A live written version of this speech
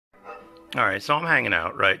Alright, so I'm hanging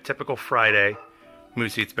out, right? Typical Friday,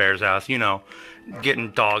 Moose Eats Bear's house, you know,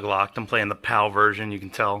 getting dog locked. I'm playing the PAL version, you can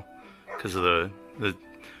tell, because of the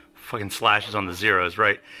fucking slashes on the zeros,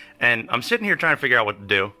 right? And I'm sitting here trying to figure out what to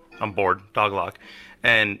do. I'm bored, dog lock.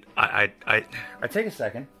 And I take a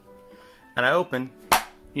second, and I open,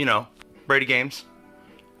 you know, Brady Games,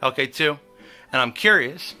 LK2, and I'm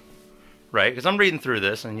curious, right? Because I'm reading through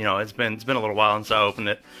this, and you know, it's been a little while since I opened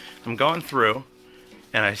it. I'm going through,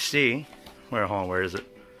 and I see, hold on, where is it?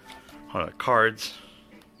 Hold on, cards,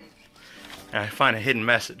 and I find a hidden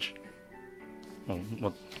message. Well,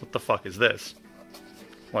 what the fuck is this?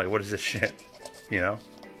 Like, what is this shit? You know?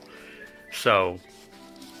 So,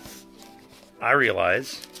 I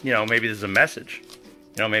realize, you know, maybe this is a message.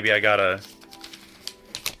 You know, maybe I gotta,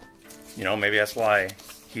 you know, maybe that's why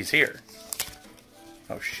he's here.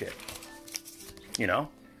 Oh shit. You know?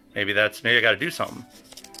 Maybe I gotta do something.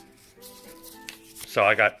 So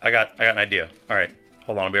I got an idea. Alright,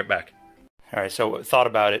 hold on, I'll be right back. Alright, so thought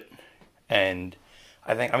about it, and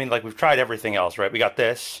I mean, like, we've tried everything else, right? We got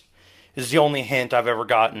this. This is the only hint I've ever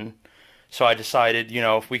gotten. So I decided, you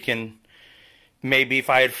know, if we can, maybe if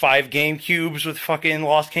I had 5 GameCubes with fucking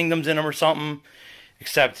Lost Kingdoms in them or something.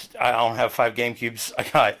 Except I don't have 5 GameCubes. I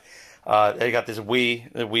got this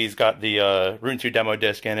Wii. The Wii's got the Rune 2 demo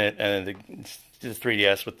disc in it, and the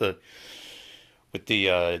 3DS with the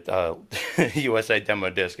USA demo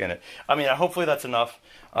disc in it. I mean, hopefully that's enough.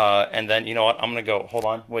 And then, you know what? I'm gonna go. Hold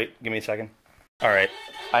on. Wait. Give me a second. All right.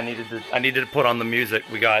 I needed to put on the music.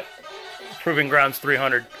 We got Proving Grounds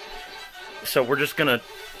 300. So we're just gonna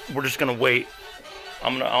wait.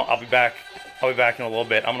 I'll be back. I'll be back in a little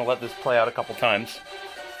bit. I'm gonna let this play out a couple times.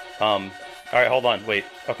 All right, hold on. Wait.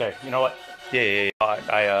 Okay. You know what? Yeah.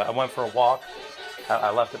 I went for a walk. I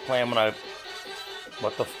left it playing when I.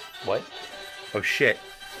 What? Oh shit.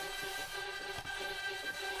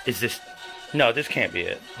 Is this? No, this can't be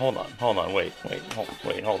it. Hold on. Wait.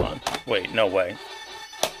 Hold on. Wait. No way.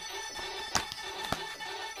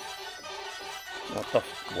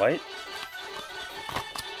 What?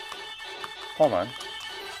 Hold on.